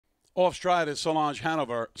Off stride is Solange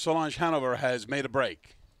Hanover. Solange Hanover has made a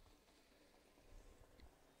break.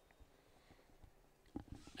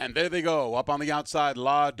 And there they go. Up on the outside,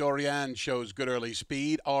 La Dorian shows good early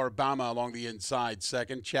speed. Arbama along the inside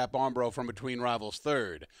second. Chap Armbro from between rivals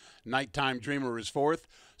third. Nighttime Dreamer is fourth.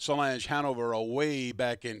 Solange Hanover away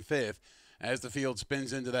back in fifth as the field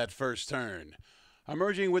spins into that first turn.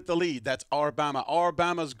 Emerging with the lead, that's Arbama.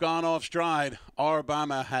 Arbama's gone off stride.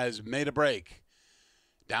 Arbama has made a break.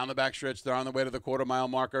 Down the backstretch, they're on the way to the quarter-mile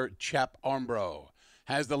marker. Chap Armbro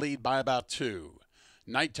has the lead by about 2.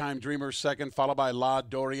 Nighttime Dreamer second, followed by La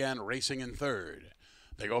Dorian racing in third.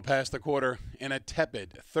 They go past the quarter in a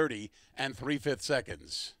tepid 30 3/5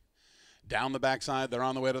 seconds. Down the backside, they're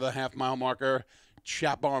on the way to the half-mile marker.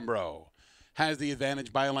 Chap Armbro has the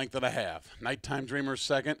advantage by a length and a half. Nighttime Dreamer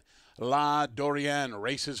second. La Dorian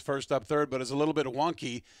races first up third, but is a little bit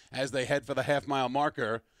wonky as they head for the half-mile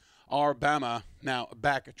marker. Arbama, now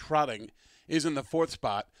back trotting, is in the fourth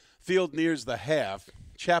spot. Field nears the half.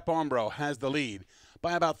 Chap Armbro has the lead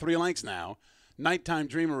by about 3 lengths now. Nighttime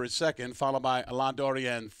Dreamer is second, followed by La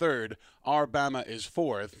Dorian third. Arbama is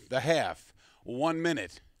fourth. The half, 1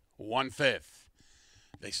 minute, 1/5.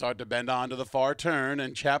 They start to bend on to the far turn,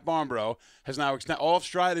 and Chap Armbro has now extended. Off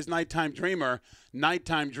stride is Nighttime Dreamer.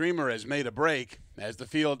 Nighttime Dreamer has made a break as the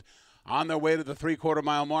field on their way to the 3/4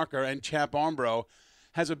 mile marker, and Chap Armbro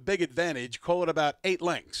has a big advantage, call it about 8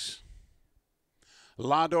 lengths.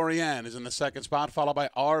 La Dorian is in the second spot, followed by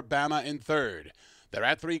Arbama in third. They're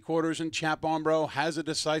at 3/4, and Chap Armbro has a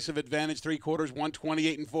decisive advantage, 3/4,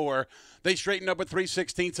 128 4. They straighten up with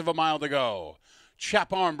 3/16 of a mile to go.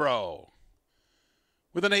 Chap Armbro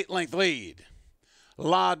with an 8-length lead.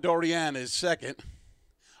 La Dorian is second.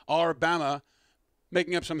 Arbama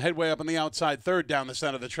making up some headway up on the outside third down the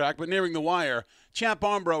center of the track, but nearing the wire. Chap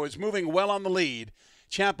Armbro is moving well on the lead.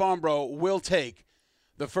 Chap Armbro will take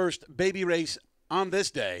the first baby race on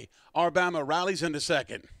this day. Arbama rallies into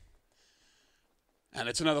second. And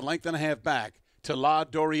it's another length and a half back to La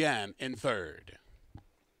Dorian in third.